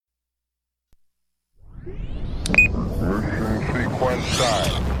Mission sequence start.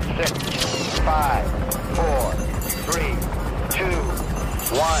 6, 5, 4, 3, 2,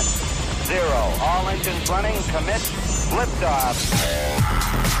 1, 0. All engines running. Commit. Liftoff.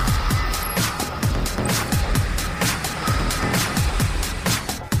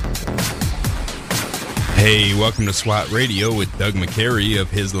 Hey, welcome to SWAT Radio with Doug McCary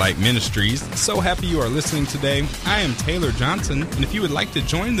of His Light Ministries. So happy you are listening today. I am Taylor Johnson, and if you would like to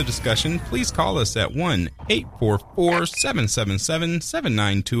join the discussion, please call us at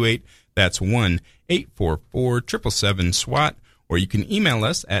 1-844-777-7928. That's 1-844-777-SWAT, or you can email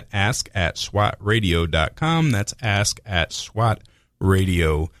us at ask@swatradio.com. That's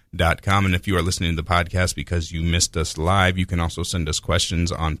ask@swatradio.com. And if you are listening to the podcast because you missed us live, you can also send us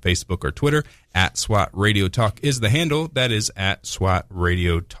questions on Facebook or Twitter. At SWAT Radio Talk is the handle. That is at SWAT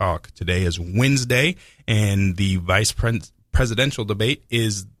Radio Talk. Today is Wednesday, and the vice presidential debate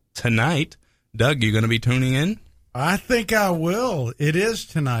is tonight. Doug, you going to be tuning in? I think I will. It is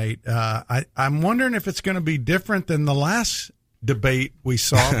tonight. I'm wondering if it's going to be different than the last debate we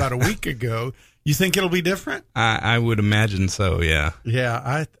saw about a week ago. You think it'll be different? I would imagine so, yeah.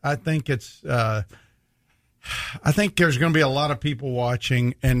 Yeah, I think it's I think there's going to be a lot of people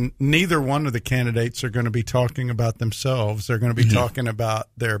watching, and neither one of the candidates are going to be talking about themselves. They're going to be talking about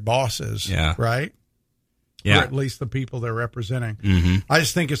their bosses, right? Yeah. Or at least the people they're representing. Mm-hmm. I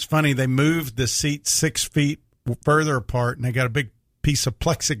just think it's funny. They moved the seats 6 feet further apart, and they got a big piece of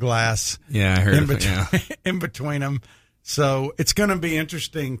plexiglass I heard in between them. So it's going to be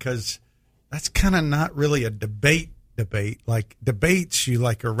interesting because that's kind of not really a debate. Like debates, you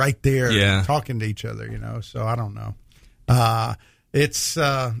are right there talking to each other, So I don't know. It's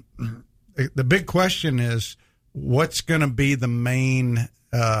the big question is what's going to be the main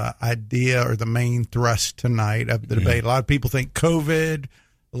idea or the main thrust tonight of the debate. A lot of people think COVID.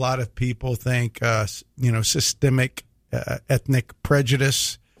 A lot of people think systemic ethnic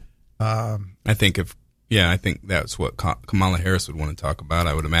prejudice. I think that's what Kamala Harris would want to talk about.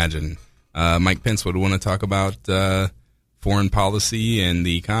 I would imagine Mike Pence would want to talk about foreign policy and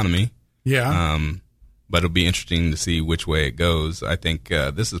the economy. Yeah. But it'll be interesting to see which way it goes. I think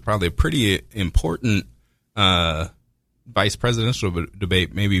this is probably a pretty important vice presidential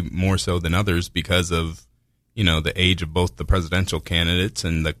debate, maybe more so than others because of, the age of both the presidential candidates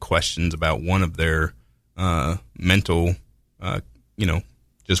and the questions about one of their mental,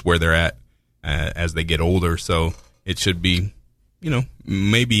 just where they're at as they get older. So it should be,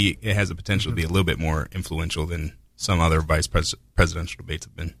 maybe it has the potential to be a little bit more influential than some other vice presidential debates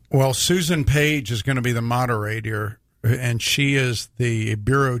have been. Well, Susan Page is going to be the moderator, and she is the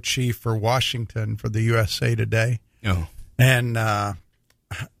bureau chief for Washington for the USA Today. Oh. And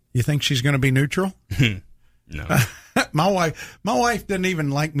you think she's going to be neutral? No. My wife didn't even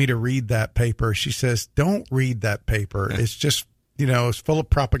like me to read that paper. She says, don't read that paper. It's just, it's full of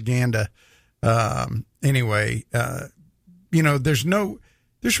propaganda. Anyway, there's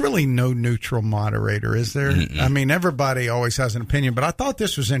really no neutral moderator, is there? Mm-mm. I mean, everybody always has an opinion, but I thought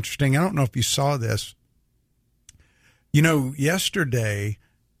this was interesting. I don't know if you saw this. Yesterday,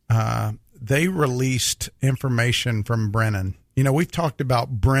 they released information from Brennan. We've talked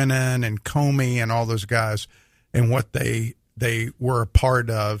about Brennan and Comey and all those guys and what they were a part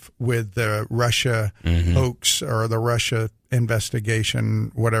of with the Russia hoax or the Russia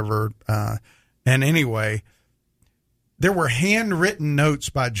investigation, whatever. And anyway, there were handwritten notes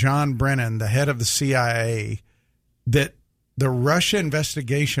by John Brennan, the head of the CIA, that the Russia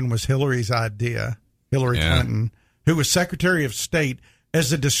investigation was Hillary's idea, Hillary Clinton, who was Secretary of State,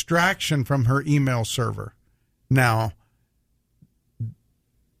 as a distraction from her email server. Now,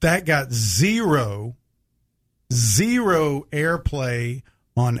 that got zero airplay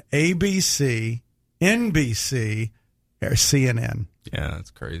on ABC, NBC, or CNN. Yeah, that's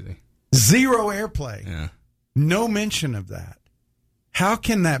crazy. Zero airplay. Yeah. No mention of that. How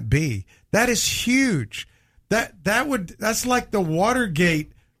can that be? That is huge. That's like the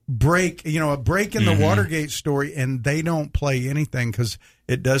Watergate break, a break in the Watergate story, and they don't play anything because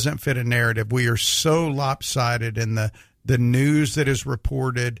it doesn't fit a narrative. We are so lopsided in the news that is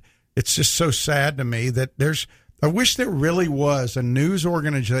reported. It's just so sad to me that I wish there really was a news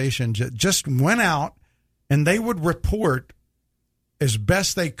organization that just went out and they would report as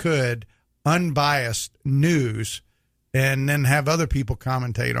best they could unbiased news and then have other people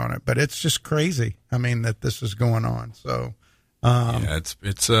commentate on it. But it's just crazy. I mean, that this is going on. So, I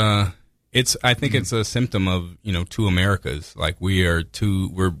think it's a symptom of, two Americas. Like we're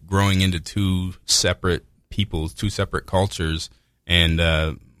growing into two separate peoples, two separate cultures. And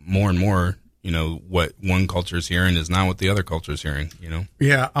more and more, what one culture is hearing is not what the other culture is hearing,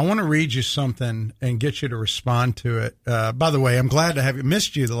 Yeah, I want to read you something and get you to respond to it. By the way, I'm glad to have you.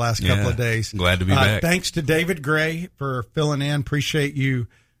 Missed you the last couple of days. Glad to be back. Thanks to David Gray for filling in. Appreciate you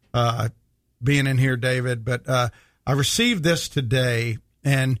being in here, David. But I received this today,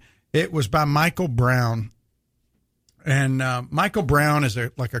 and it was by Michael Brown. And Michael Brown is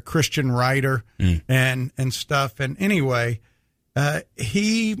like a Christian writer and stuff. And anyway,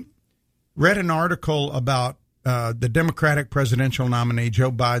 he read an article about the Democratic presidential nominee,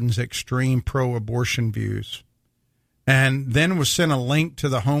 Joe Biden's extreme pro-abortion views, and then was sent a link to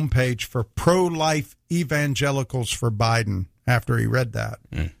the homepage for pro-life evangelicals for Biden after he read that.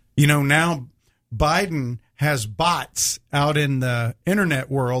 Now Biden has bots out in the internet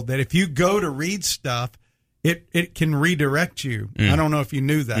world that if you go to read stuff, it can redirect you. I don't know if you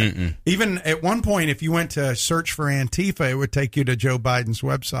knew that. Even at one point, if you went to search for Antifa, it would take you to Joe Biden's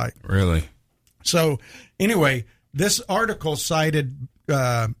website. Really? So anyway, this article cited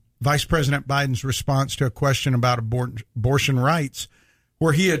Vice President Biden's response to a question about abortion rights,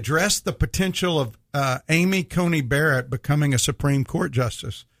 where he addressed the potential of Amy Coney Barrett becoming a Supreme Court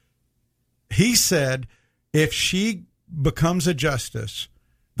justice. He said if she becomes a justice,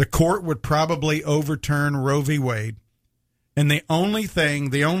 the court would probably overturn Roe v. Wade. And the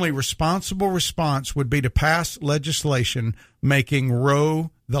only responsible response would be to pass legislation making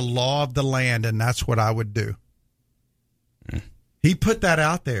Roe the law of the land, and that's what I would do. He put that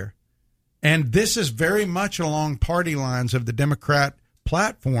out there. And this is very much along party lines of the Democrat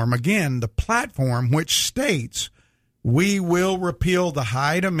platform. Again, the platform which states we will repeal the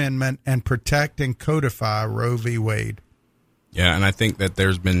Hyde Amendment and protect and codify Roe v. Wade. Yeah, and I think that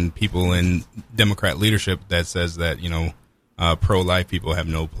there's been people in Democrat leadership that says that, pro-life people have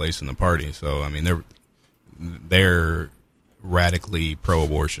no place in the party. So, I mean, they're radically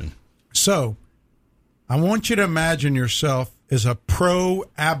pro-abortion. So, I want you to imagine yourself as a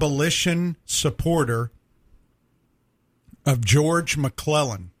pro-abolition supporter of George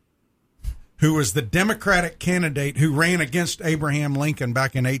McClellan, who was the Democratic candidate who ran against Abraham Lincoln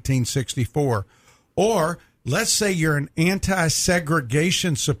back in 1864. Or let's say you're an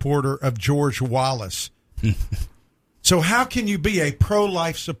anti-segregation supporter of George Wallace. So how can you be a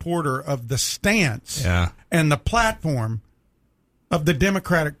pro-life supporter of the stance and the platform of the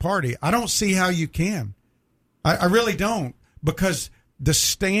Democratic Party? I don't see how you can. I really don't, because the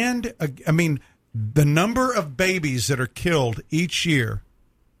stand, the number of babies that are killed each year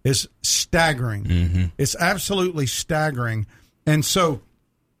is staggering. It's absolutely staggering. And so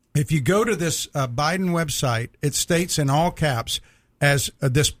if you go to this Biden website, it states in all caps as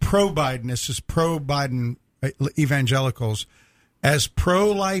this pro-Biden evangelicals, as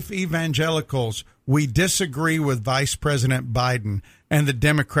pro-life evangelicals, we disagree with Vice President Biden and the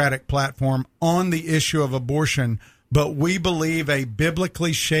Democratic platform on the issue of abortion, but we believe a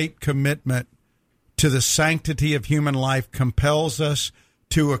biblically shaped commitment to the sanctity of human life compels us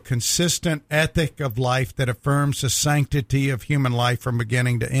to a consistent ethic of life that affirms the sanctity of human life from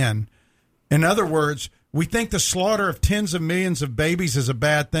beginning to end. In other words, we think the slaughter of tens of millions of babies is a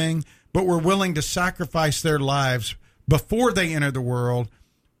bad thing, but we're willing to sacrifice their lives before they enter the world.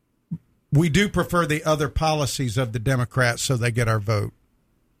 We do prefer the other policies of the Democrats, so they get our vote.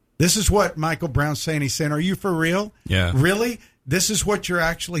 This is what Michael Brown's saying. He's saying, are you for real? Yeah. Really? This is what you're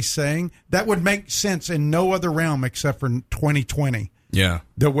actually saying? That would make sense in no other realm except for 2020. Yeah.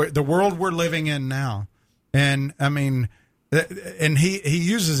 The world we're living in now. And, and he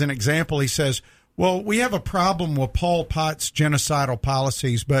uses an example. He says, well, we have a problem with Pol Pot's genocidal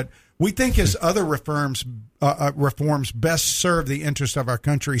policies, but we think his other reforms best serve the interest of our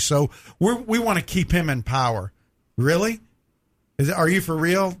country, so we want to keep him in power. Really? Are you for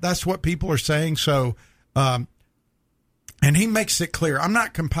real? That's what people are saying. So, and he makes it clear. I'm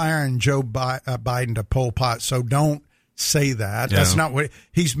not comparing Joe Biden to Pol Pot, so don't say that. Yeah. That's not what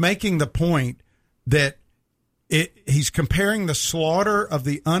he's making. The point that he's comparing the slaughter of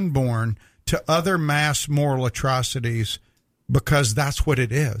the unborn to other mass moral atrocities, because that's what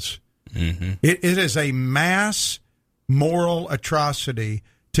it is. It is a mass moral atrocity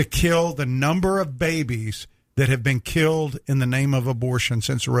to kill the number of babies that have been killed in the name of abortion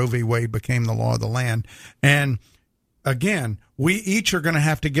since Roe v. Wade became the law of the land. And again, we each are going to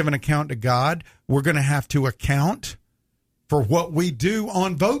have to give an account to God. We're going to have to account for what we do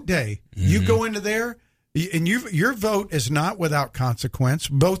on vote day. You go into there, and your vote is not without consequence,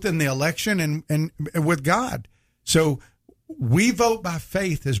 both in the election and with God. So we vote by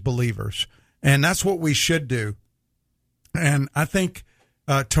faith as believers, and that's what we should do. And I think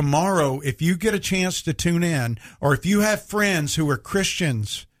tomorrow, if you get a chance to tune in, or if you have friends who are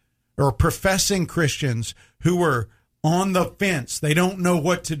Christians, or professing Christians who are on the fence, they don't know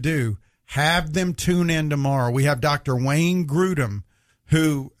what to do, have them tune in tomorrow. We have Dr. Wayne Grudem,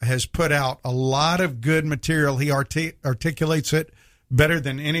 who has put out a lot of good material. He articulates it better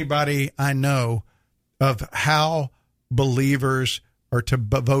than anybody I know of how believers are to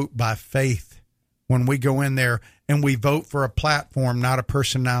vote by faith when we go in there and we vote for a platform, not a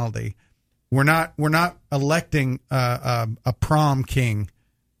personality. We're not electing a prom king.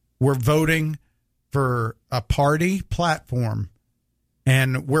 We're voting for a party platform,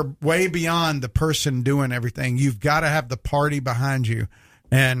 and we're way beyond the person doing everything. You've got to have the party behind you,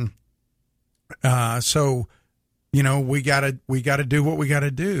 and so we got to do what we got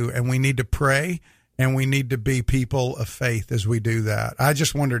to do, and we need to pray, and we need to be people of faith as we do that. I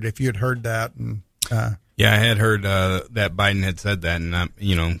just wondered if you had heard that. And yeah, I had heard that Biden had said that,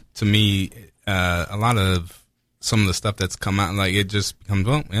 and to me, a lot of some of the stuff that's come out, like, it just becomes,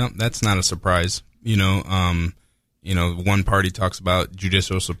 well, that's not a surprise. One party talks about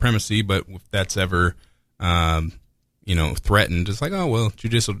judicial supremacy, but if that's ever, threatened, it's like, oh, well,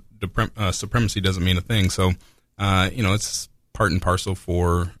 judicial supremacy doesn't mean a thing. So, it's part and parcel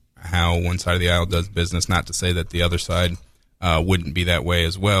for how one side of the aisle does business. Not to say that the other side wouldn't be that way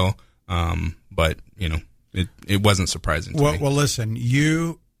as well, but it wasn't surprising to me. Well, listen,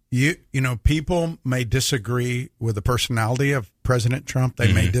 people may disagree with the personality of President Trump.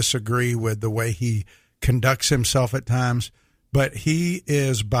 They may disagree with the way he conducts himself at times, but he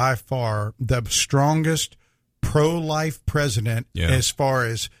is by far the strongest pro-life president as far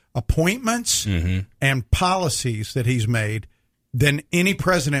as appointments and policies that he's made than any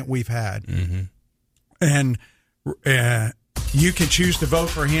president we've had. And you can choose to vote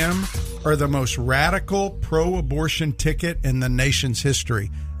for him or the most radical pro-abortion ticket in the nation's history.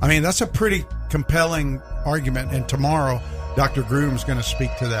 I mean, that's a pretty compelling argument, and tomorrow Dr. Grudem is going to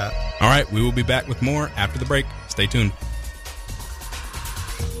speak to that. All right, we will be back with more after the break. Stay tuned.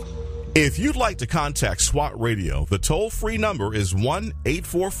 If you'd like to contact SWAT Radio, the toll-free number is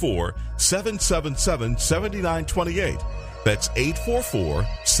 1-844-777-7928. That's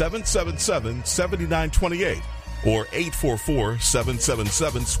 844-777-7928 or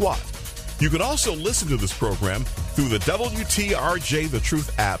 844-777-SWAT. You can also listen to this program through the WTRJ The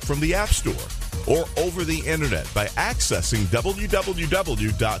Truth app from the App Store or over the internet by accessing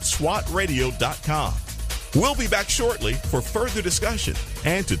www.swatradio.com. We'll be back shortly for further discussion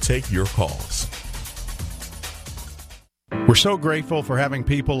and to take your calls. We're so grateful for having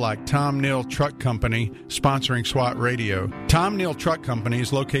people like Tom Neal Truck Company sponsoring SWAT Radio. Tom Neal Truck Company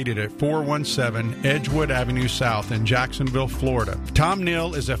is located at 417 Edgewood Avenue South in Jacksonville, Florida. Tom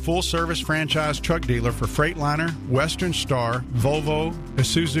Neal is a full-service franchise truck dealer for Freightliner, Western Star, Volvo,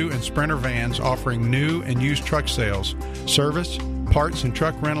 Isuzu, and Sprinter vans, offering new and used truck sales, service, parts and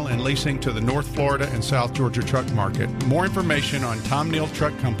truck rental and leasing to the North Florida and South Georgia truck market. More information on Tom Neal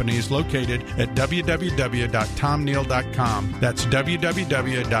Truck Company is located at www.tomneal.com. That's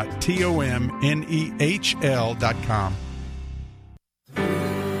www.tomnehl.com.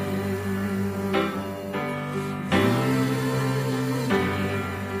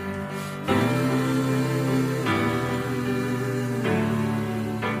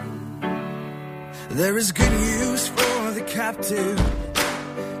 There is good news for the captive,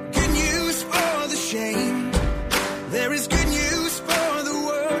 good news for the shamed. There is good news for the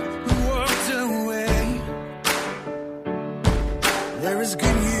world who walked away. There is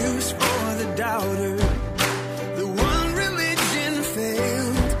good news for the doubter, the one religion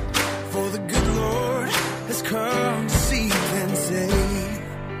failed. For the good Lord has come to seek and save.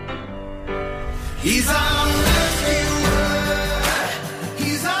 He's our rescuer.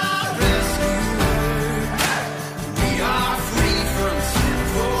 He's our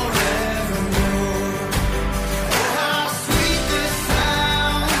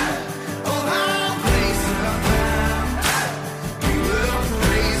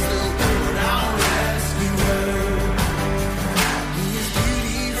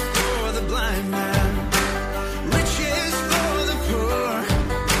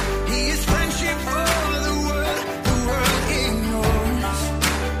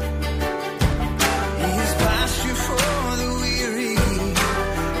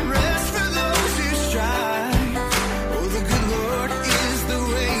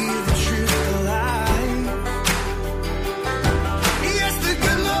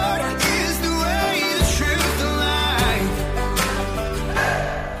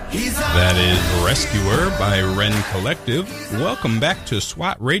That is Rescuer by Ren Collective. Welcome back to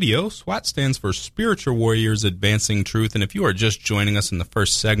SWAT Radio. SWAT stands for Spiritual Warriors Advancing Truth. And if you are just joining us in the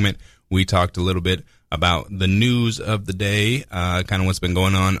first segment, we talked a little bit about the news of the day, kind of what's been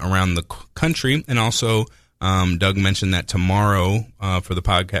going on around the country, and also Doug mentioned that tomorrow for the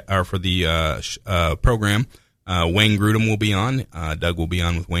podcast or for the program, Wayne Grudem will be on. Doug will be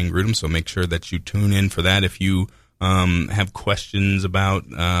on with Wayne Grudem, so make sure that you tune in for that. If you have questions about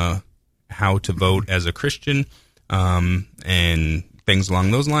how to vote as a Christian and things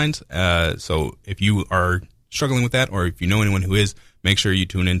along those lines, so if you are struggling with that, or if you know anyone who is, make sure you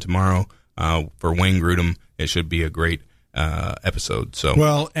tune in tomorrow for Wayne Grudem. It should be a great episode. So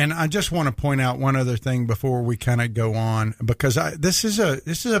well, and I just want to point out one other thing before we kind of go on, because this is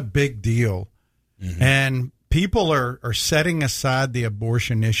a big deal, and people are setting aside the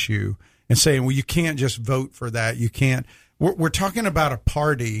abortion issue and saying, well, you can't just vote for that. You can't. We're talking about a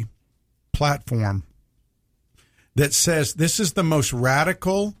party platform that says this is the most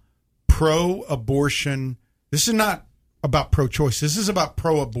radical pro-abortion. This is not about pro-choice. This is about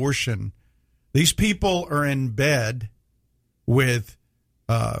pro-abortion. These people are in bed with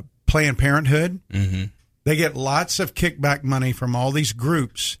Planned Parenthood. They get lots of kickback money from all these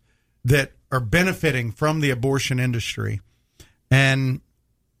groups that are benefiting from the abortion industry. And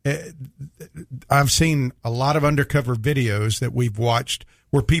I've seen a lot of undercover videos that we've watched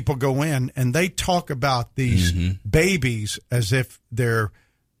where people go in and they talk about these babies as if they're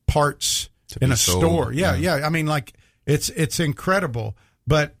parts in a store. Yeah. I mean, like, it's incredible.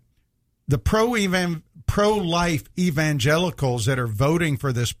 But the pro-life evangelicals that are voting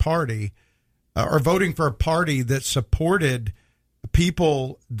for this party are voting for a party that supported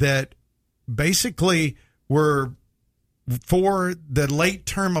people that basically were for the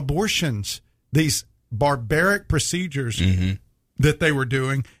late-term abortions, these barbaric procedures that they were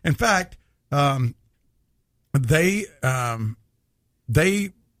doing. In fact, they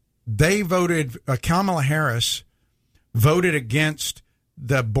voted, Kamala Harris voted against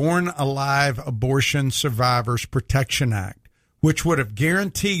the Born Alive Abortion Survivors Protection Act, which would have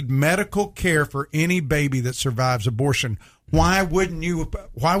guaranteed medical care for any baby that survives abortion. Why wouldn't you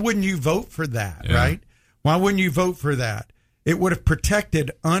vote for that, right? Why wouldn't you vote for that? It would have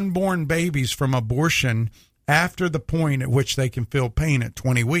protected unborn babies from abortion after the point at which they can feel pain at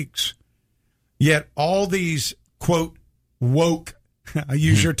 20 weeks. Yet all these, quote, woke, I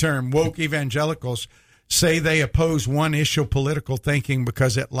use your term, woke evangelicals say they oppose one-issue political thinking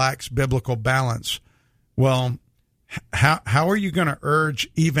because it lacks biblical balance. Well, how are you going to urge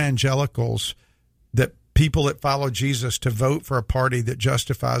evangelicals, that people that follow Jesus, to vote for a party that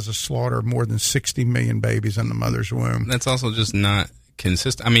justifies the slaughter of more than 60 million babies in the mother's womb? That's also just not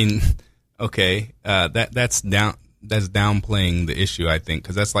consistent. I mean, okay, that's downplaying the issue, I think,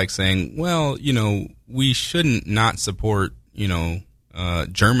 because that's like saying, well, we shouldn't not support,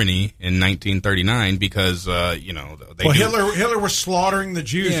 Germany in 1939 because Hitler was slaughtering the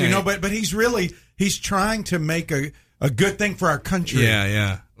Jews, but he's trying to make a good thing for our country.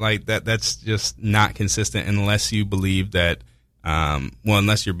 Yeah. Like that's just not consistent unless you believe that,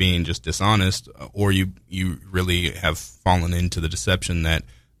 unless you're being just dishonest, or you really have fallen into the deception that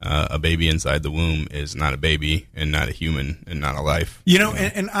a baby inside the womb is not a baby and not a human and not a life.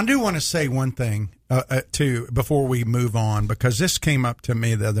 And I do want to say one thing too before we move on, because this came up to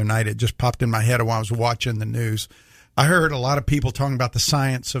me the other night. It just popped in my head while I was watching the news. I heard a lot of people talking about the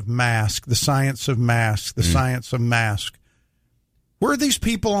science of mask, the science of mask, the science of mask. Where are these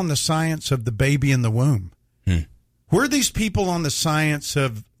people on the science of the baby in the womb? Where are these people on the science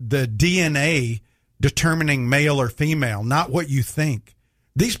of the DNA determining male or female, not what you think?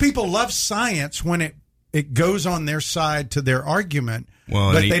 These people love science when it goes on their side to their argument,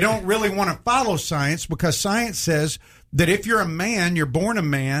 but they don't really want to follow science, because science says that if you're a man, you're born a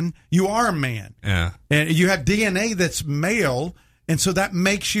man, you are a man. Yeah. And you have DNA that's male, and so that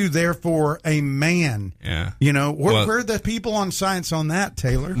makes you, therefore, a man. Yeah. Where are the people on science on that,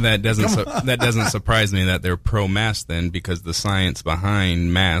 Taylor? That doesn't surprise me that they're pro-mask then, because the science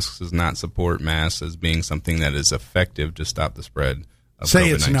behind masks does not support masks as being something that is effective to stop the spread of Say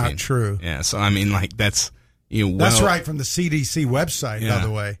COVID-19. It's not true. Yeah, so I mean, like, that's that's right from the CDC website, by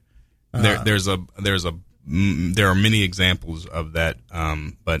the way. There are many examples of that,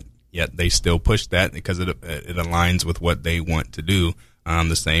 but yet they still push that because it aligns with what they want to do.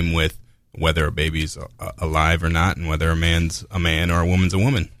 The same with whether a baby's alive or not, and whether a man's a man or a woman's a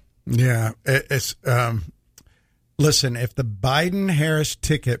woman. Yeah, it's listen. If the Biden-Harris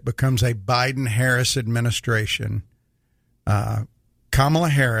ticket becomes a Biden-Harris administration, Kamala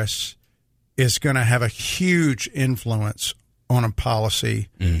Harris is going to have a huge influence on a policy.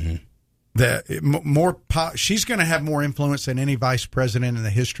 That she's going to have more influence than any vice president in the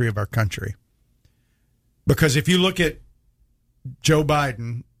history of our country. Because if you look at Joe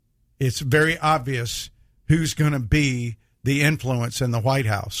Biden, it's very obvious who's going to be the influence in the White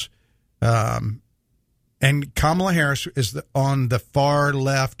House. And Kamala Harris is on the far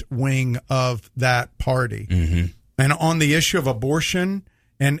left wing of that party. Mm-hmm. And on the issue of abortion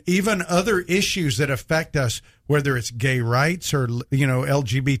and even other issues that affect us, whether it's gay rights or,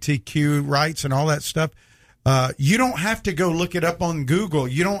 LGBTQ rights and all that stuff, you don't have to go look it up on Google.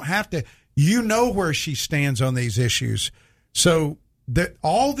 You don't have to. You know where she stands on these issues. So that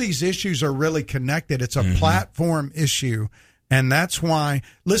all these issues are really connected. It's a platform issue. And that's why,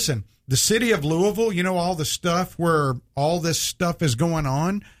 listen, the city of Louisville, all the stuff where all this stuff is going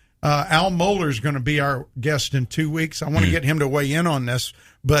on. Al Mohler is going to be our guest in 2 weeks. I want to get him to weigh in on this.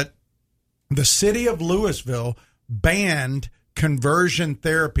 But the city of Louisville banned conversion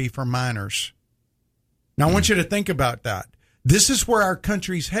therapy for minors. Now, I want you to think about that. This is where our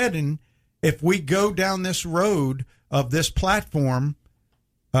country's heading if we go down this road of this platform,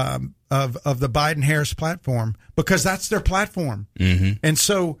 of the Biden-Harris platform, because that's their platform. Mm-hmm. And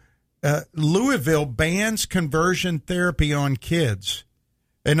so Louisville bans conversion therapy on kids.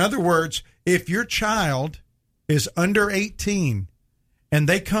 In other words, if your child is under 18 and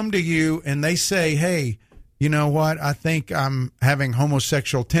they come to you and they say, hey, you know what, I think I'm having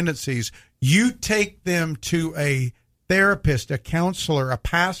homosexual tendencies, you take them to a therapist, a counselor, a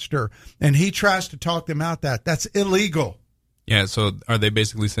pastor, and he tries to talk them out that's illegal. Yeah, so are they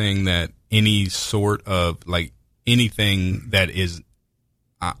basically saying that any sort of, anything that is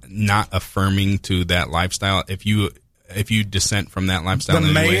not affirming to that lifestyle, if you dissent from that lifestyle, the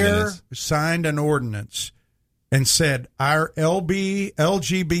in any way, mayor signed an ordinance and said our LGBTQ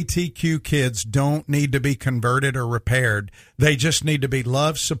kids don't need to be converted or repaired. They just need to be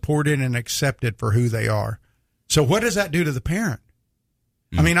loved, supported, and accepted for who they are. So what does that do to the parent?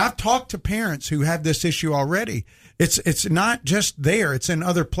 I mean, I've talked to parents who have this issue already. It's not just there. It's in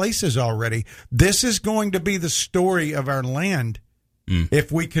other places already. This is going to be the story of our land if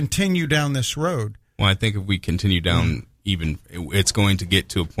we continue down this road. Well, I think if we continue down, it's going to get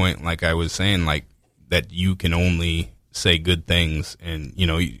to a point, like I was saying, that you can only say good things, and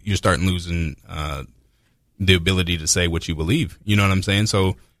you're starting losing the ability to say what you believe. You know what I'm saying?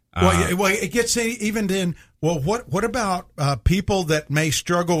 So, well, it gets even then. Well, what about people that may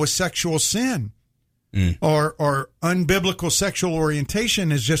struggle with sexual sin, or unbiblical sexual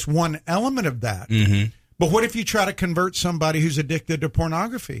orientation is just one element of that. Mm-hmm. But what if you try to convert somebody who's addicted to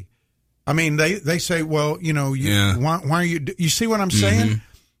pornography? I mean, they say, well, why are you? You see what I'm saying? Mm-hmm.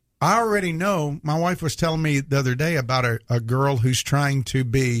 I already know. My wife was telling me the other day about a girl who's trying to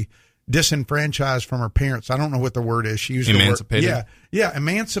be disenfranchised from her parents. I don't know what the word is. She used emancipated. The word, yeah,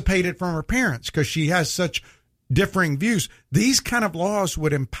 emancipated from her parents because she has such differing views. These kind of laws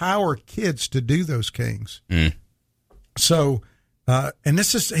would empower kids to do those things. So, and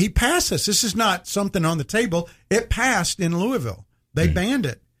he passed this. This is not something on the table. It passed in Louisville. They banned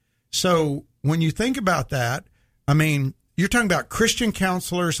it. So when you think about that, I mean, you're talking about Christian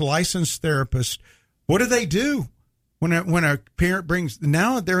counselors, licensed therapists. What do they do when a parent brings?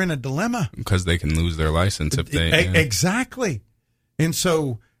 Now they're in a dilemma because they can lose their license if they exactly. And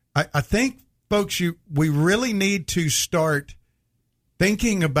so I think, folks, we really need to start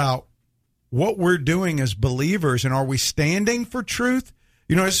thinking about what we're doing as believers, and are we standing for truth?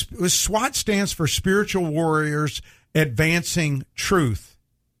 SWAT stands for Spiritual Warriors Advancing Truth.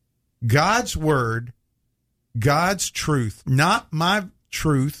 God's word, God's truth, not my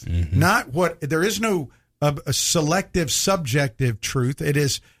truth, not what, there is no a selective, subjective truth. It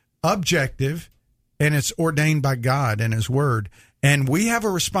is objective, and it's ordained by God and His word. And we have a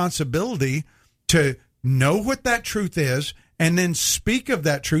responsibility to know what that truth is and then speak of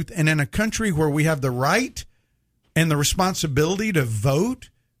that truth. And in a country where we have the right and the responsibility to vote,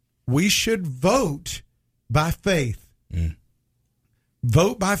 we should vote by faith.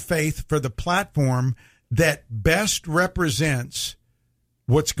 Vote by faith for the platform that best represents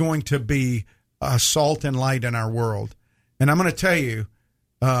what's going to be a salt and light in our world. And I'm going to tell you,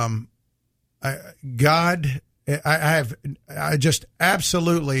 I just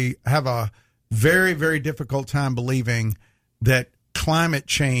absolutely have a very, very difficult time believing that climate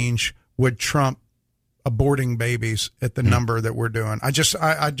change would trump aborting babies at the number that we're doing. I just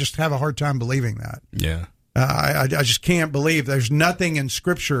have a hard time believing that. Yeah. I just can't believe there's nothing in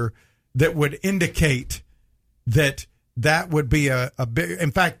Scripture that would indicate that would be a big.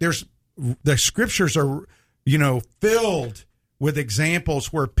 In fact, the Scriptures are, filled with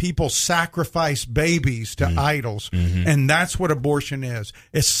examples where people sacrifice babies to idols, and that's what abortion is.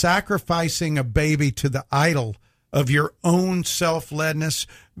 It's sacrificing a baby to the idol of your own self-ledness,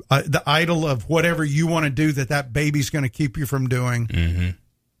 the idol of whatever you want to do that baby's going to keep you from doing.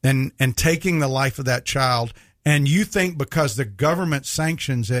 and taking the life of that child. And you think because the government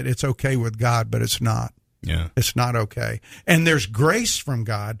sanctions it, it's okay with God, but it's not. Yeah. It's not okay. And there's grace from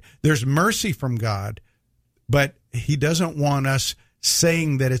God. There's mercy from God, but he doesn't want us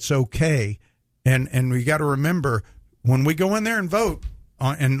saying that it's okay. And we got to remember, when we go in there and vote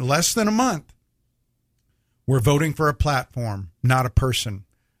in less than a month, we're voting for a platform, not a person.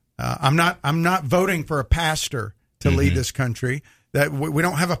 I'm not voting for a pastor to lead this country. That we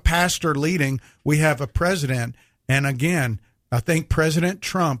don't have a pastor leading. We have a president. And again, I think President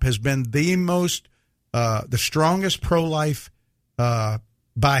Trump has been the strongest pro-life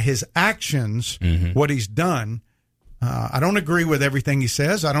by his actions, what he's done. I don't agree with everything he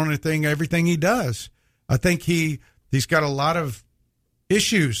says. I don't think everything he does. I think he's got a lot of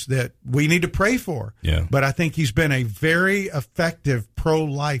issues that we need to pray for. Yeah. But I think he's been a very effective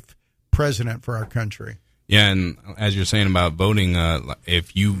pro-life president for our country. Yeah, and as you're saying about voting,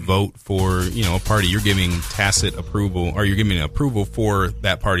 if you vote for, a party, you're giving tacit approval, or you're giving approval for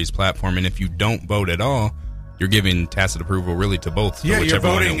that party's platform. And if you don't vote at all, you're giving tacit approval really to both. Yeah, you're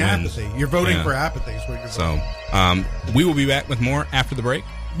voting wins. apathy. You're voting for apathy is what you're voting. So we will be back with more after the break.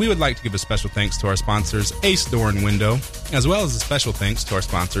 We would like to give a special thanks to our sponsors, Ace Door and Window, as well as a special thanks to our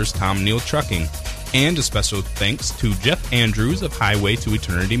sponsors, Tom Neal Trucking, and a special thanks to Jeff Andrews of Highway to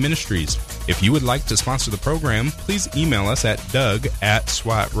Eternity Ministries. If you would like to sponsor the program, please email us at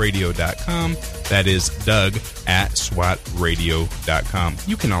doug@swatradio.com. That is doug@swatradio.com.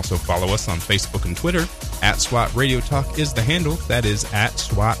 You can also follow us on Facebook and Twitter. @SWAT Radio Talk is the handle. That is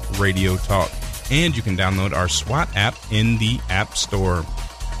 @SWAT Radio Talk. And you can download our SWAT app in the App Store.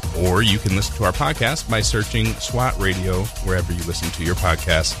 Or you can listen to our podcast by searching SWAT Radio wherever you listen to your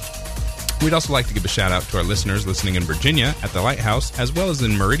podcast. We'd also like to give a shout out to our listeners listening in Virginia at the Lighthouse, as well as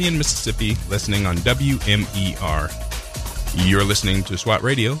in Meridian, Mississippi, listening on WMER. You're listening to SWAT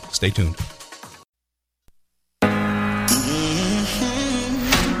Radio. Stay tuned. I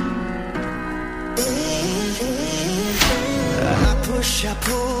push, I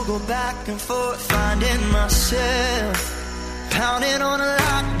pull, go back and forth, finding myself. Pounding on a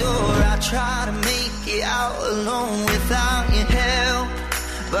locked door, I try to make it out alone without your help.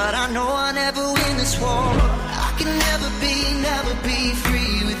 But I know I never win this war. I can never be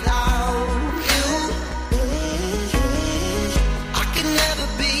free without you. I can never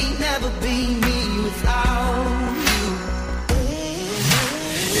be me without you.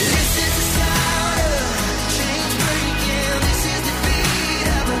 This is the sound of chains breaking. This is the beat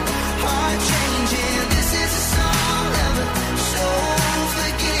of a heart changing. This is the song of a soul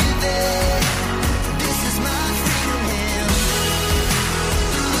forgiven. This is my freedom hymn.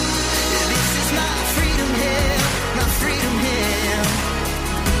 This is my freedom hymn. My freedom hymn.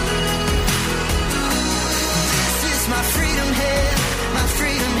 This is my freedom hymn. My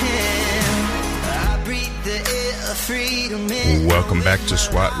freedom hymn. I breathe the air of freedom in. Welcome back to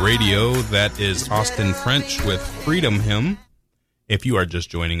SWAT Radio. That is Austin French with Freedom Hymn. If you are just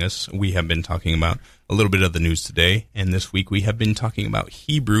joining us, we have been talking about a little bit of the news today, and this week we have been talking about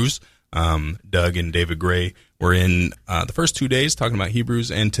Hebrews. Doug and David Gray were in the first 2 days talking about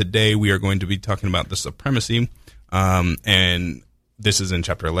Hebrews, and today we are going to be talking about the supremacy, and this is in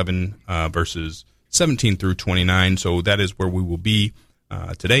chapter 11, verses 17 through 29, so that is where we will be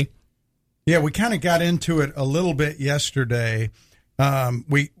today. Yeah, we kind of got into it a little bit yesterday.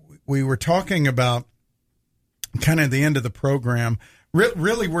 We were talking about kind of the end of the program.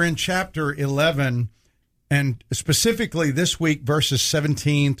 Really, we're in chapter 11, and specifically this week, verses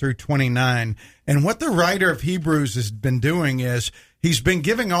 17 through 29. And what the writer of Hebrews has been doing is he's been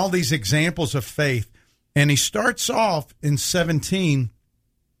giving all these examples of faith. And he starts off in 17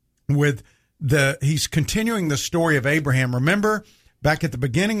 with he's continuing the story of Abraham. Remember, back at the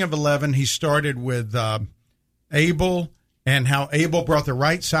beginning of 11, he started with Abel and how Abel brought the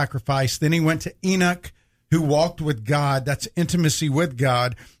right sacrifice. Then he went to Enoch, who walked with God. That's intimacy with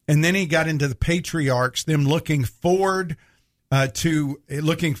God. And then he got into the patriarchs, them looking forward to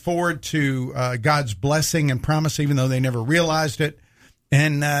God's blessing and promise, even though they never realized it.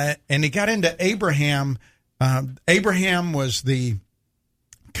 And he got into Abraham. Abraham was the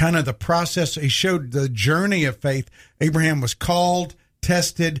kind of the process. He showed the journey of faith. Abraham was called,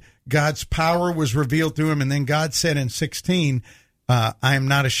 tested. God's power was revealed through him. And then God said in 16, I am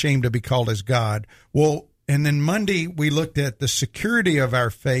not ashamed to be called as God. Well, and then Monday, we looked at the security of our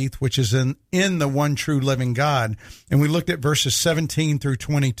faith, which is in the one true living God. And we looked at verses 17 through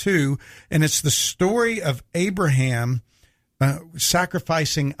 22. And it's the story of Abraham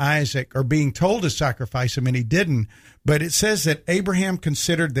sacrificing Isaac, or being told to sacrifice him, and he didn't. But it says that Abraham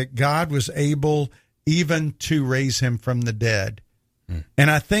considered that God was able even to raise him from the dead.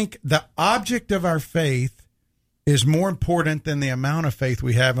 And I think the object of our faith is more important than the amount of faith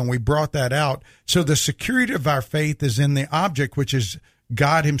we have, and we brought that out. So the security of our faith is in the object, which is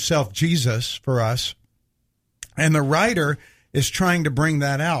God himself, Jesus, for us. And the writer is trying to bring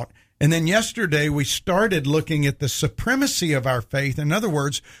that out. And then yesterday we started looking at the supremacy of our faith. In other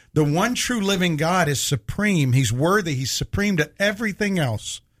words, the one true living God is supreme. He's worthy. He's supreme to everything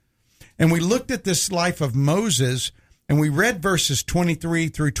else. And we looked at this life of Moses, and we read verses 23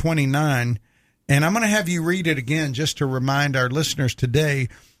 through 29. And I'm going to have you read it again just to remind our listeners today.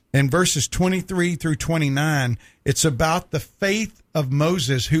 In verses 23 through 29, it's about the faith of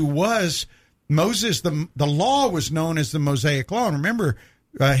Moses, who was Moses. The law was known as the Mosaic Law. And remember,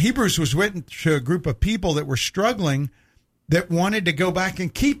 Hebrews was written to a group of people that were struggling, that wanted to go back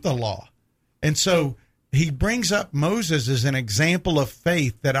and keep the law. And so he brings up Moses as an example of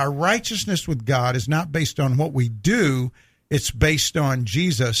faith, that our righteousness with God is not based on what we do. It's based on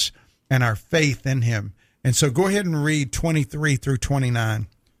Jesus and our faith in him. And so go ahead and read 23 through 29.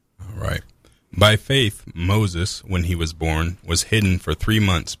 All right. By faith, Moses, when he was born, was hidden for 3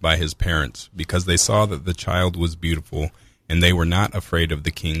 months by his parents, because they saw that the child was beautiful, and they were not afraid of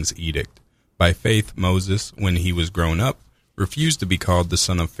the king's edict. By faith, Moses, when he was grown up, refused to be called the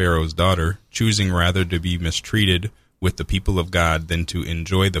son of Pharaoh's daughter, choosing rather to be mistreated with the people of God than to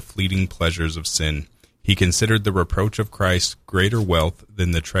enjoy the fleeting pleasures of sin. He considered the reproach of Christ greater wealth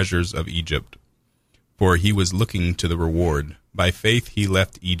than the treasures of Egypt, for he was looking to the reward. By faith he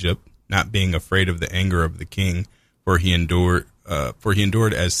left Egypt, not being afraid of the anger of the king, for he endured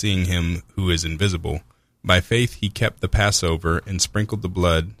as seeing him who is invisible. By faith he kept the Passover and sprinkled the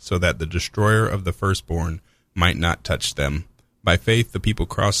blood, so that the destroyer of the firstborn might not touch them. By faith the people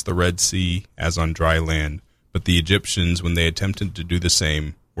crossed the Red Sea as on dry land, but the Egyptians, when they attempted to do the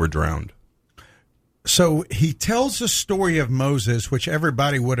same, were drowned. So he tells the story of Moses, which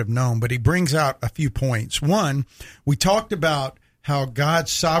everybody would have known, but he brings out a few points. One, we talked about how God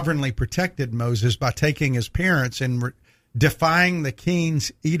sovereignly protected Moses by taking his parents and defying the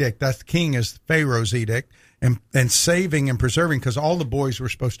king's edict. That the king is Pharaoh's edict, and saving and preserving, because all the boys were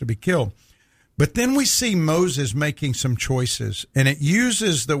supposed to be killed. But then we see Moses making some choices, and it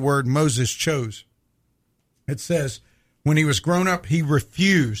uses the word Moses chose. It says, when he was grown up, he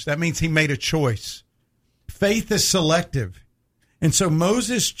refused. That means he made a choice. Faith is selective. And so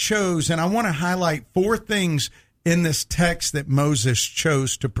Moses chose, and I want to highlight 4 things in this text that Moses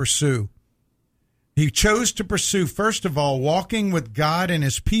chose to pursue. He chose to pursue, first of all, walking with God and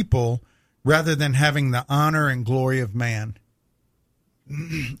his people rather than having the honor and glory of man.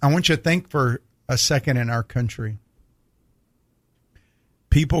 I want you to think for a second in our country.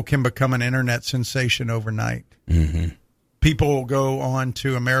 People can become an internet sensation overnight. Mm-hmm. People will go on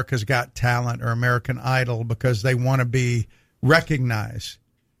to America's Got Talent or American Idol because they want to be recognized.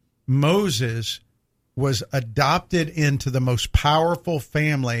 Moses was adopted into the most powerful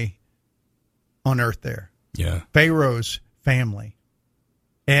family on earth there. Yeah. Pharaoh's family.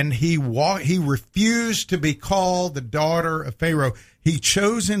 And he refused to be called the daughter of Pharaoh. He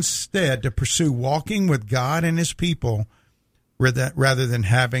chose instead to pursue walking with God and his people rather than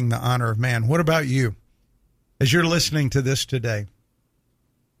having the honor of man. What about you? As you're listening to this today,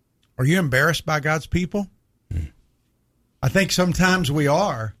 are you embarrassed by God's people? I think sometimes we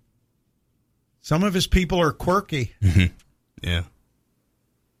are. Some of his people are quirky. Yeah.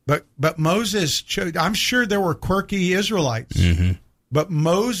 But Moses chose, I'm sure there were quirky Israelites, but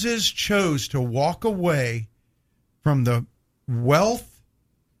Moses chose to walk away from the wealth,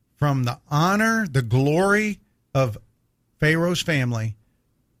 from the honor, the glory of Pharaoh's family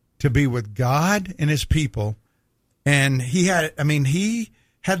to be with God and his people. And he had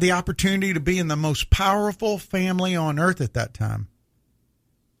the opportunity to be in the most powerful family on earth at that time.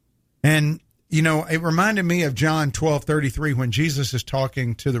 And, you know, it reminded me of John 12:33 when Jesus is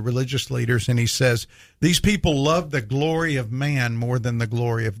talking to the religious leaders and he says, these people love the glory of man more than the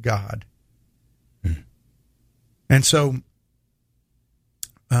glory of God. And so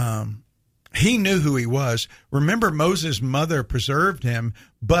he knew who he was. Remember, Moses' mother preserved him,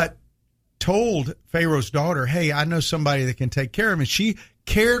 but told Pharaoh's daughter, hey, I know somebody that can take care of him. And she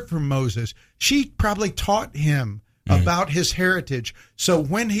cared for Moses. She probably taught him about his heritage. So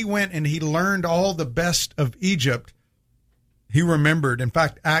when he went and he learned all the best of Egypt, he remembered. In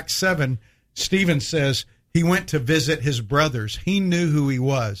fact, Acts 7, Stephen says he went to visit his brothers. He knew who he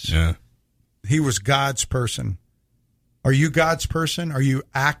was. Yeah. He was God's person. Are you God's person? Are you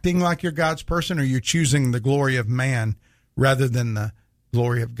acting like you're God's person? Or are you choosing the glory of man rather than the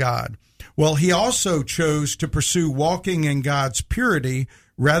glory of God? Well, he also chose to pursue walking in God's purity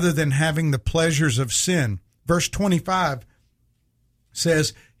rather than having the pleasures of sin. Verse 25,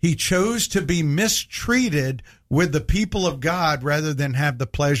 says he chose to be mistreated with the people of God rather than have the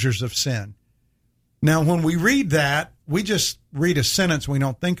pleasures of sin. Now, when we read that, we just read a sentence we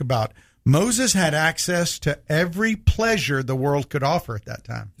don't think about. Moses had access to every pleasure the world could offer at that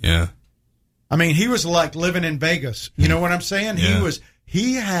time. Yeah. I mean, he was like living in Vegas. You know what I'm saying? Yeah.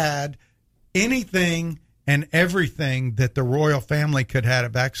 He had anything and everything that the royal family could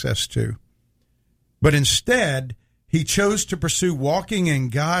have access to. But instead, he chose to pursue walking in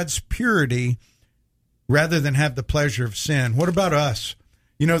God's purity rather than have the pleasure of sin. What about us?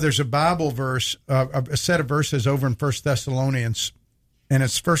 You know, there's a Bible verse, a set of verses over in 1 Thessalonians, and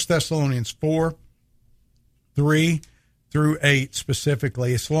it's 1 Thessalonians 4, 3 through 8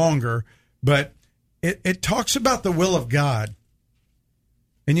 specifically. It's longer, but it talks about the will of God.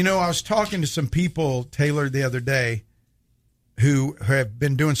 And, you know, I was talking to some people, Taylor, the other day, who have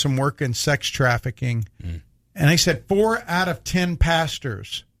been doing some work in sex trafficking. And they said 4 out of 10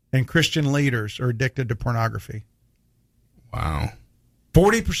 pastors and Christian leaders are addicted to pornography. Wow.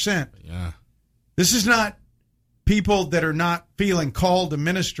 40%. Yeah. This is not people that are not feeling called to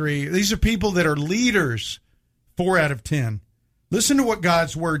ministry. These are people that are leaders, 4 out of 10. Listen to what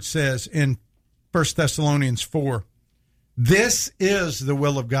God's word says in 1 Thessalonians 4. This is the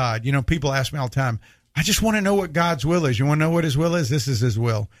will of God. You know, people ask me all the time, I just want to know what God's will is. You want to know what his will is? This is his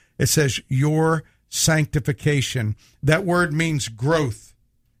will. It says your sanctification. That word means growth,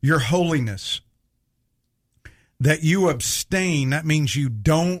 your holiness. That you abstain, that means you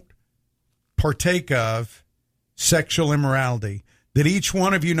don't partake of sexual immorality. That each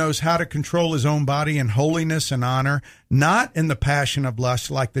one of you knows how to control his own body in holiness and honor, not in the passion of lust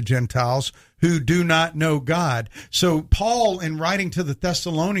like the Gentiles who do not know God. So Paul, in writing to the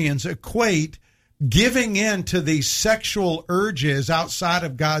Thessalonians, equate giving in to these sexual urges outside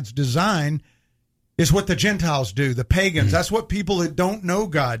of God's design is what the Gentiles do, the pagans. That's what people that don't know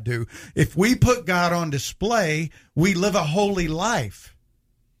God do. If we put God on display, we live a holy life.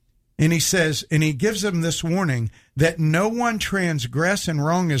 And he says, and he gives them this warning, that no one transgress and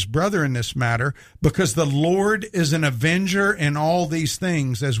wrong his brother in this matter, because the Lord is an avenger in all these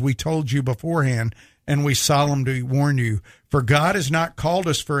things, as we told you beforehand, and we solemnly warn you. For God has not called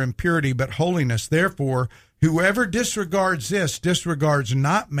us for impurity, but holiness. Therefore, whoever disregards this disregards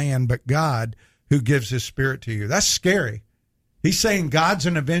not man, but God, who gives his Spirit to you. That's scary. He's saying God's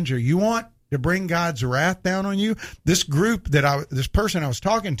an avenger. You want to bring God's wrath down on you? This group this person I was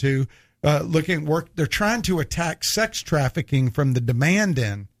talking to, they're trying to attack sex trafficking from the demand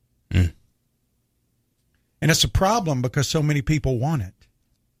end. And it's a problem because so many people want it.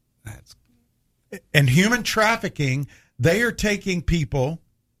 And human trafficking, they are taking people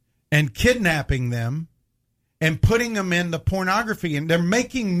and kidnapping them and putting them in the pornography. And they're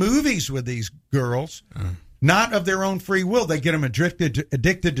making movies with these girls, not of their own free will. They get them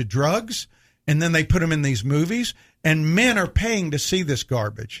addicted to drugs, and then they put them in these movies. And men are paying to see this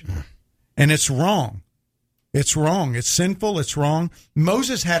garbage. And it's wrong. It's wrong. It's sinful. It's wrong.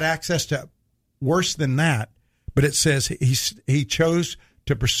 Moses had access to worse than that. But it says he chose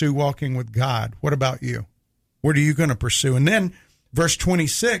to pursue walking with God. What about you? What are you going to pursue? And then verse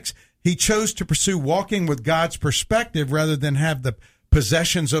 26, he chose to pursue walking with God's perspective rather than have the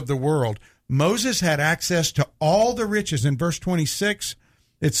possessions of the world. Moses had access to all the riches. In verse 26,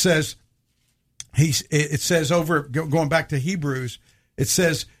 it says over, going back to Hebrews, it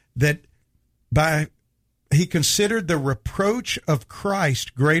says that he considered the reproach of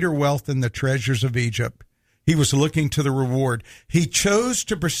Christ greater wealth than the treasures of Egypt. He was looking to the reward. He chose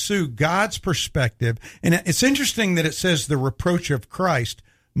to pursue God's perspective. And it's interesting that it says the reproach of Christ.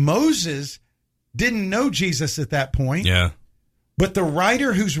 Moses didn't know Jesus at that point. Yeah. But the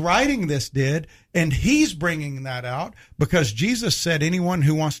writer who's writing this did, and he's bringing that out because Jesus said anyone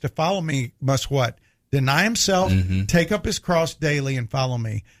who wants to follow me must what? Deny himself, take up his cross daily, and follow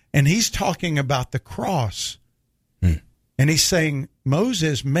me. And he's talking about the cross. And he's saying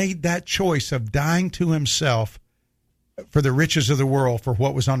Moses made that choice of dying to himself for the riches of the world, for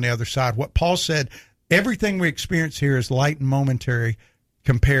what was on the other side. What Paul said, everything we experience here is light and momentary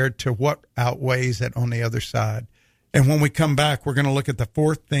compared to what outweighs it on the other side. And when we come back, we're going to look at the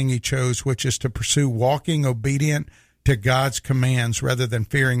fourth thing he chose, which is to pursue walking obedient to God's commands rather than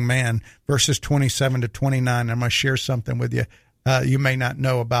fearing man, verses 27 to 29. I'm going to share something with you. You may not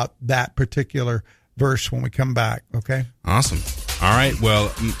know about that particular verse when we come back, okay? Awesome. All right.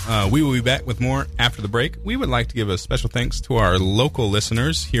 Well, we will be back with more after the break. We would like to give a special thanks to our local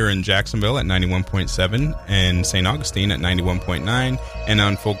listeners here in Jacksonville at 91.7 and St. Augustine at 91.9 and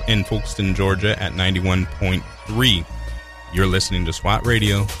in Folkston, Georgia at 91.3. You're listening to SWAT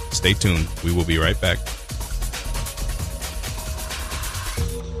Radio. Stay tuned. We will be right back.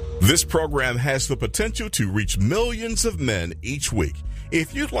 This program has the potential to reach millions of men each week.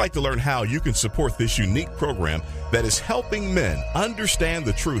 If you'd like to learn how you can support this unique program that is helping men understand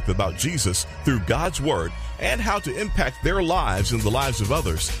the truth about Jesus through God's Word and how to impact their lives and the lives of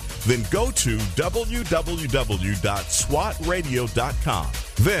others, then go to www.swatradio.com.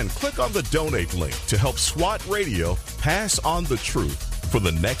 Then click on the donate link to help SWAT Radio pass on the truth for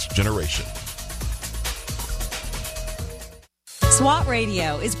the next generation. SWAT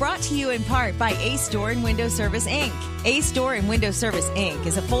Radio is brought to you in part by Ace Door and Window Service, Inc. Ace Door and Window Service, Inc.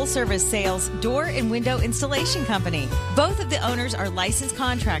 is a full-service sales door and window installation company. Both of the owners are licensed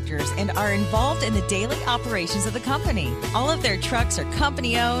contractors and are involved in the daily operations of the company. All of their trucks are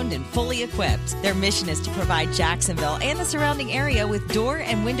company-owned and fully equipped. Their mission is to provide Jacksonville and the surrounding area with door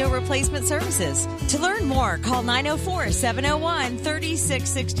and window replacement services. To learn more, call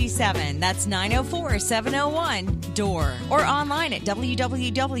 904-701-3667. That's 904-701-DOOR. Or online at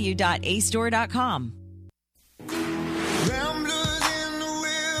www.acedoor.com. Ramblers in the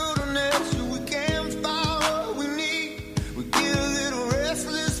wilderness, we can't find what we need. We get a little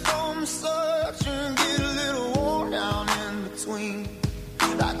restless from the search and get a little worn down in between.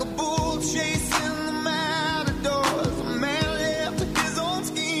 Like a bull chasing the matadors, a man left with his own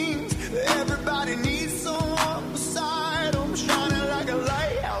schemes. Everybody needs someone beside him, shining like a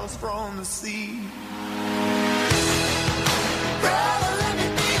lighthouse from the sea. Brother, let me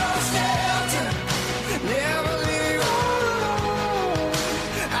be your shelter. Never leave alone.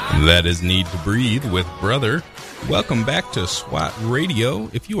 That is Need to Breathe with Brother. Welcome back to SWAT Radio.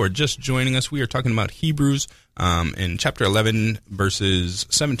 If you are just joining us, we are talking about Hebrews in chapter 11, verses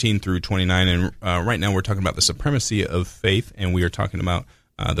 17 through 29. And right now we're talking about the supremacy of faith, and we are talking about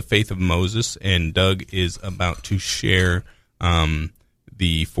the faith of Moses. And Doug is about to share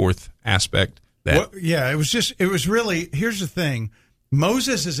the fourth aspect. It was really, here's the thing.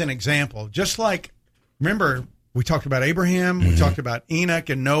 Moses is an example, just like, remember, we talked about Abraham, we talked about Enoch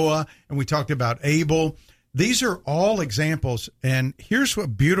and Noah, and we talked about Abel. These are all examples, and here's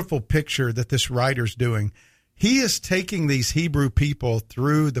what beautiful picture that this writer's doing. He is taking these Hebrew people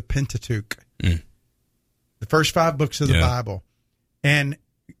through the Pentateuch, the first 5 books of the Bible, and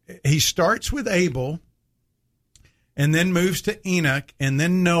he starts with Abel, and then moves to Enoch, and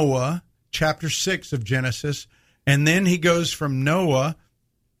then Noah, chapter 6 of Genesis, and then he goes from Noah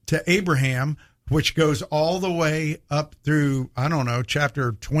to Abraham, which goes all the way up through,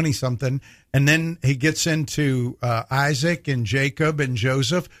 chapter 20-something, and then he gets into Isaac and Jacob and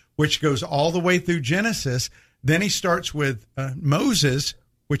Joseph, which goes all the way through Genesis. Then he starts with Moses,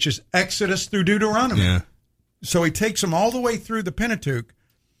 which is Exodus through Deuteronomy. Yeah. So he takes them all the way through the Pentateuch.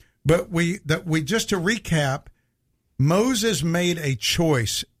 But we just to recap, Moses made a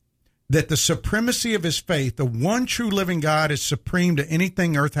choice that the supremacy of his faith, the one true living God, is supreme to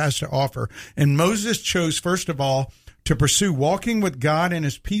anything earth has to offer. And Moses chose, first of all, to pursue walking with God and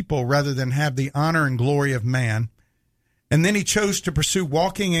his people rather than have the honor and glory of man. And then he chose to pursue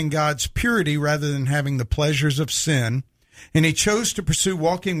walking in God's purity rather than having the pleasures of sin. And he chose to pursue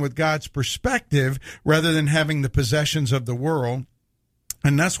walking with God's perspective rather than having the possessions of the world.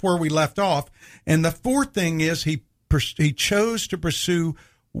 And that's where we left off. And the fourth thing is he chose to pursue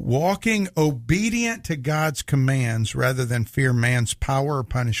walking obedient to God's commands rather than fear man's power or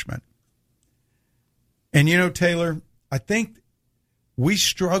punishment. And Taylor, I think we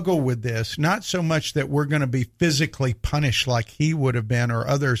struggle with this, not so much that we're going to be physically punished like he would have been or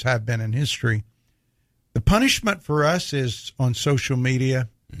others have been in history. The punishment for us is on social media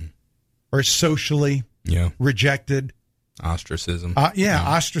or socially rejected. Ostracism.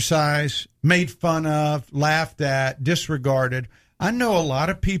 Ostracized, made fun of, laughed at, disregarded. I know a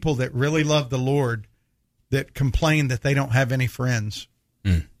lot of people that really love the Lord that complain that they don't have any friends.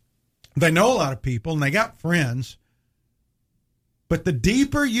 They know a lot of people and they got friends. But the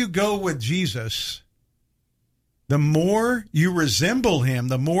deeper you go with Jesus, the more you resemble him,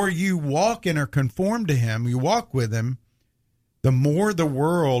 the more you walk and are conformed to him, you walk with him, the more the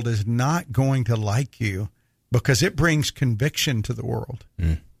world is not going to like you because it brings conviction to the world.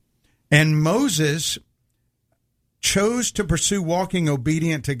 And Moses chose to pursue walking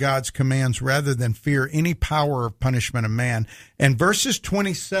obedient to God's commands rather than fear any power or punishment of man. And verses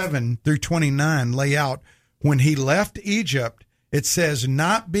 27 through 29 lay out when he left Egypt, it says,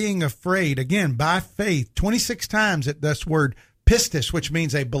 not being afraid, again, by faith, 26 times at this word pistis, which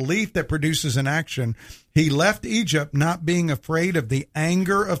means a belief that produces an action. He left Egypt not being afraid of the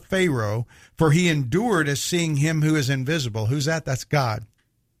anger of Pharaoh, for he endured as seeing him who is invisible. Who's that? That's God.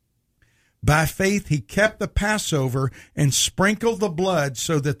 By faith, he kept the Passover and sprinkled the blood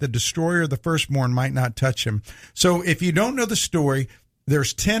so that the destroyer of the firstborn might not touch him. So if you don't know the story,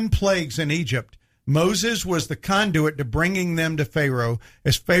 there's 10 plagues in Egypt. Moses was the conduit to bringing them to Pharaoh.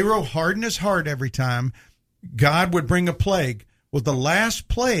 As Pharaoh hardened his heart every time, God would bring a plague. Well, the last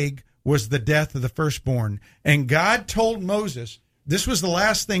plague was the death of the firstborn. And God told Moses, this was the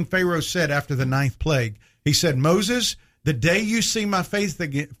last thing Pharaoh said after the 9th plague. He said, Moses, the day you see my face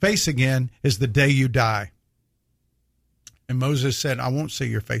again is the day you die. And Moses said, I won't see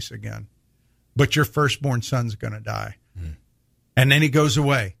your face again, but your firstborn son's going to die. And then he goes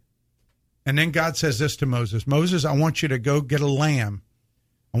away. And then God says this to Moses, Moses, I want you to go get a lamb.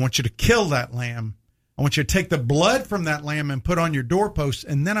 I want you to kill that lamb. I want you to take the blood from that lamb and put on your doorposts,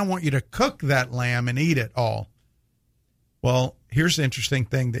 and then I want you to cook that lamb and eat it all. Well, here's the interesting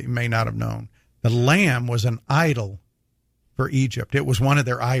thing that you may not have known. The lamb was an idol for Egypt. It was one of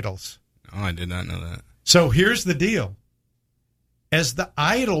their idols. Oh, I did not know that. So here's the deal. As the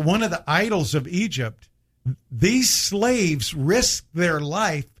idol, one of the idols of Egypt, these slaves risked their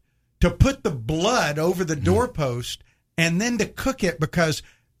life to put the blood over the doorpost and then to cook it because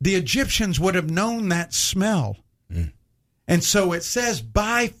the Egyptians would have known that smell. And so it says,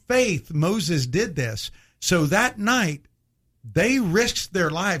 by faith, Moses did this. So that night, they risked their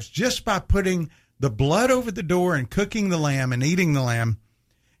lives just by putting the blood over the door and cooking the lamb and eating the lamb.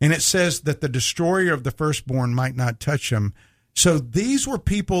 And it says that the destroyer of the firstborn might not touch them. So these were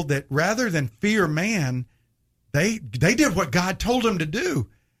people that rather than fear man, they did what God told them to do.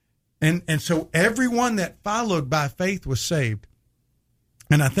 And so everyone that followed by faith was saved.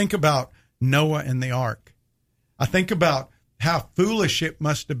 And I think about Noah and the ark. I think about how foolish it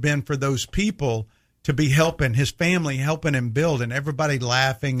must have been for those people to be helping his family, helping him build, and everybody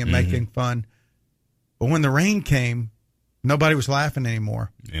laughing and making fun. But when the rain came, nobody was laughing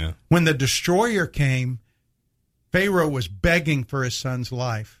anymore. Yeah. When the destroyer came, Pharaoh was begging for his son's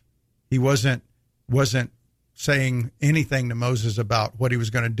life. He wasn't saying anything to Moses about what he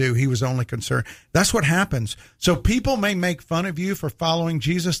was going to do. He was only concerned. That's what happens. So people may make fun of you for following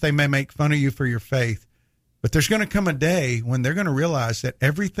Jesus. They may make fun of you for your faith. But there's going to come a day when they're going to realize that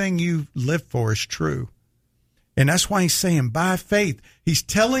everything you live for is true. And that's why he's saying by faith. He's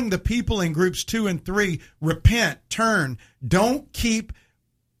telling the people in groups 2 and 3, repent, turn. Don't keep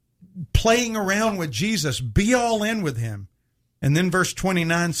playing around with Jesus. Be all in with him. And then verse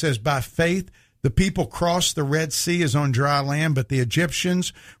 29 says, by faith, the people crossed the Red Sea as on dry land, but the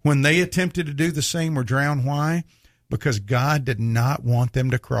Egyptians, when they attempted to do the same, were drowned. Why? Because God did not want them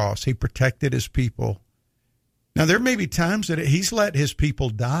to cross. He protected his people. Now, there may be times that he's let his people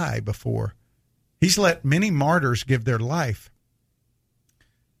die before. He's let many martyrs give their life.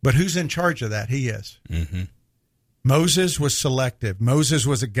 But who's in charge of that? He is. Mm-hmm. Moses was selective. Moses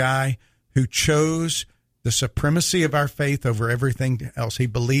was a guy who chose the supremacy of our faith over everything else. He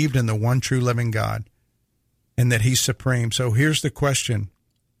believed in the one true living God and that he's supreme. So here's the question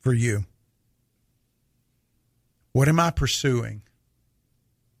for you. What am I pursuing?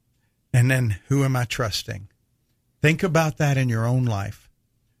 And then who am I trusting? Think about that in your own life.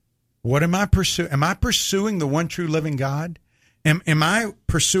 What am I pursuing? Am I pursuing the one true living God? Am I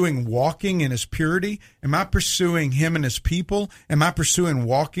pursuing walking in his purity? Am I pursuing him and his people? Am I pursuing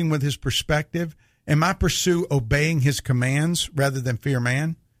walking with his perspective? Am I pursue obeying his commands rather than fear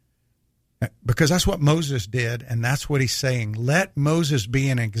man? Because that's what Moses did, and that's what he's saying. Let Moses be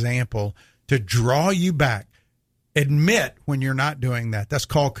an example to draw you back. Admit when you're not doing that. That's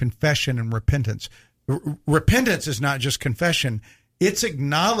called confession and repentance. Repentance is not just confession. It's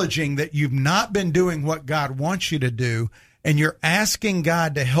acknowledging that you've not been doing what God wants you to do, and you're asking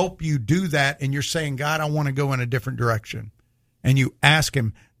God to help you do that, and you're saying, God, I want to go in a different direction. And you ask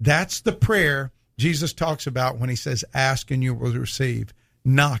him. That's the prayer Jesus talks about when he says, ask and you will receive.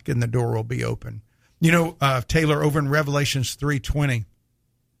 Knock and the door will be open. You know, Taylor, over in Revelations 3:20,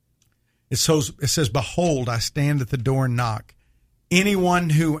 it says, behold, I stand at the door and knock. Anyone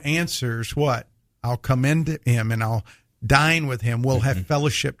who answers what? I'll come into him and I'll dine with him. We'll have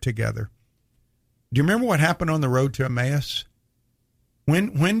fellowship together. Do you remember what happened on the road to Emmaus?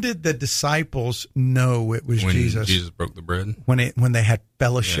 When did the disciples know it was Jesus? When Jesus broke the bread? When they had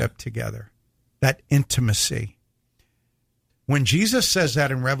fellowship together. That intimacy. When Jesus says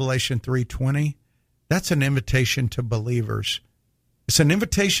that in Revelation 3:20, that's an invitation to believers. It's an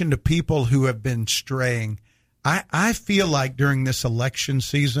invitation to people who have been straying. I feel like during this election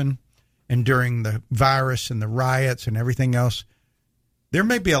season and during the virus and the riots and everything else, there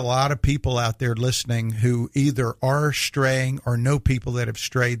may be a lot of people out there listening who either are straying or know people that have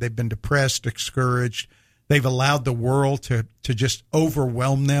strayed. They've been depressed, discouraged. They've allowed the world to just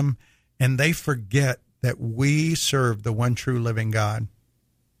overwhelm them, and they forget that we serve the one true living God.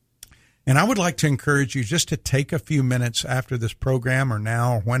 And I would like to encourage you just to take a few minutes after this program or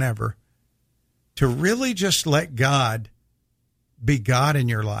now or whenever to really just let God be God in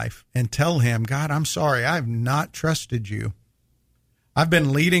your life and tell him, God, I'm sorry, I have not trusted you. I've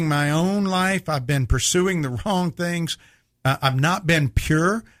been leading my own life. I've been pursuing the wrong things. I've not been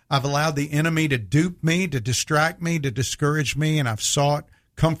pure. I've allowed the enemy to dupe me, to distract me, to discourage me, and I've sought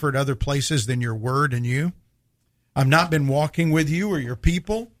comfort other places than your word and you. I've not been walking with you or your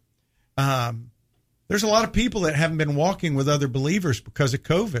people. There's a lot of people that haven't been walking with other believers because of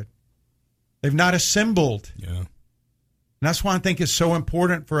COVID. They've not assembled. Yeah. And that's why I think it's so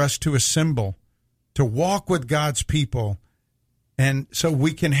important for us to assemble, to walk with God's people, and so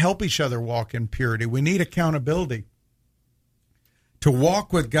we can help each other walk in purity. We need accountability. To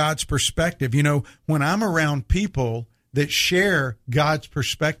walk with God's perspective. You know, when I'm around people that share God's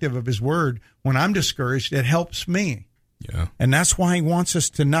perspective of his word, when I'm discouraged, it helps me. Yeah. And that's why he wants us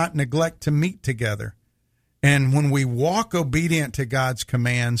to not neglect to meet together. And when we walk obedient to God's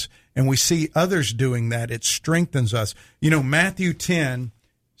commands and we see others doing that, it strengthens us. You know, Matthew 10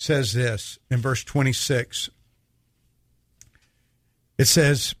 says this in verse 26. It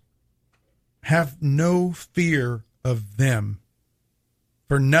says, have no fear of them,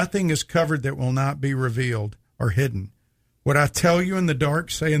 for nothing is covered that will not be revealed or hidden. What I tell you in the dark,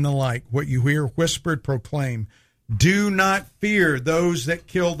 say in the light. What you hear whispered, proclaim. Do not fear those that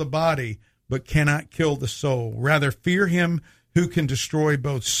kill the body, but cannot kill the soul. Rather, fear him who can destroy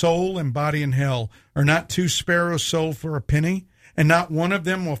both soul and body in hell. Are not 2 sparrows sold for a penny? And not one of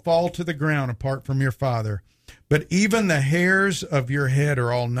them will fall to the ground apart from your Father. But even the hairs of your head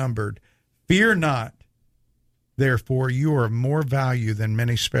are all numbered. Fear not. Therefore, you are of more value than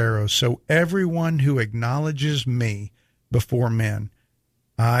many sparrows. So everyone who acknowledges me before men,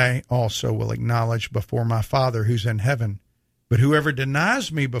 I also will acknowledge before my Father who's in heaven. But whoever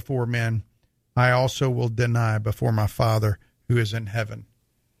denies me before men, I also will deny before my Father who is in heaven.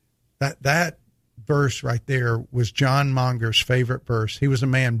 That verse right there was John Monger's favorite verse. He was a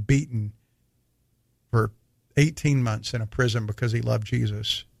man beaten for 18 months in a prison because he loved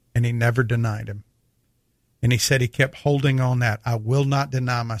Jesus, and he never denied him. And he said he kept holding on that. I will not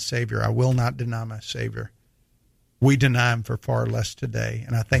deny my Savior. I will not deny my Savior. We deny him for far less today.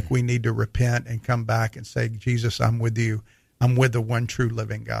 And I think we need to repent and come back and say, Jesus, I'm with you. I'm with the one true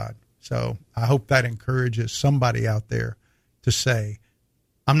living God. So I hope that encourages somebody out there to say,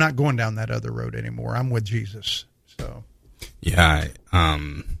 I'm not going down that other road anymore. I'm with Jesus. So, yeah.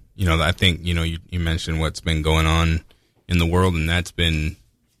 I think, you mentioned what's been going on in the world, and that's been,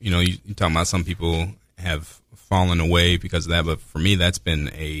 you talking about some people have fallen away because of that. But for me, that's been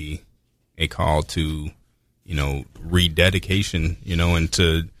a call to, rededication, and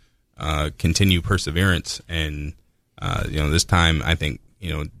to continue perseverance. And, this time, I think,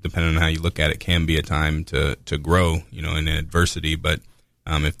 depending on how you look at it, can be a time to grow, in adversity. But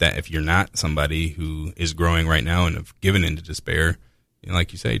if you're not somebody who is growing right now and have given into despair,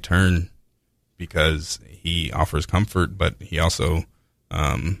 like you say, turn, because he offers comfort, but he also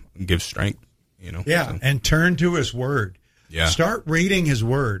gives strength. Yeah, so. And turn to his word. Yeah. Start reading his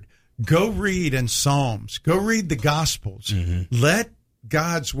word. Go read in Psalms. Go read the Gospels. Mm-hmm. Let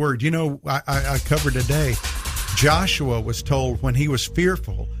God's word. I covered today, Joshua was told when he was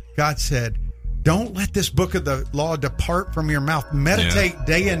fearful, God said, don't let this book of the law depart from your mouth. Meditate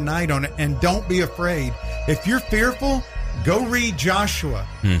day and night on it, and don't be afraid. If you're fearful, go read Joshua.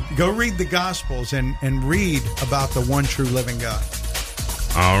 Go read the Gospels and read about the one true living God.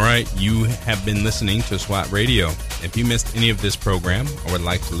 All right, you have been listening to SWAT Radio. If you missed any of this program or would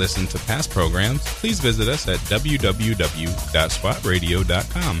like to listen to past programs, please visit us at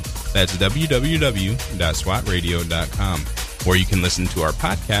www.swatradio.com. That's www.swatradio.com. Or you can listen to our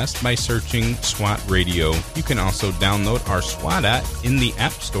podcast by searching SWAT Radio. You can also download our SWAT app in the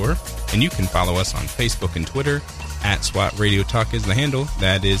App Store, and you can follow us on Facebook and Twitter. At SWAT Radio Talk is the handle.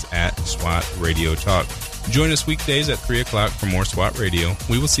 That is at SWAT Radio Talk. Join us weekdays at 3 o'clock for more SWAT Radio.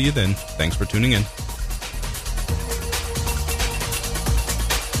 We will see you then. Thanks for tuning in.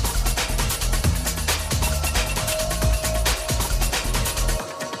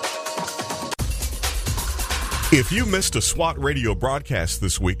 If you missed a SWAT Radio broadcast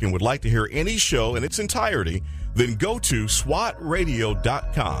this week and would like to hear any show in its entirety, then go to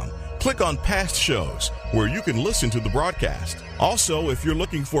SWATradio.com. Click on past shows where you can listen to the broadcast. Also, if you're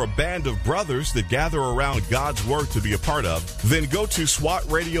looking for a band of brothers that gather around God's Word to be a part of, then go to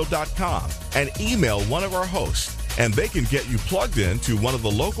SWATradio.com and email one of our hosts, and they can get you plugged in to one of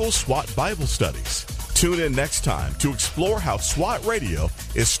the local SWAT Bible studies. Tune in next time to explore how SWAT Radio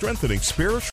is strengthening spiritual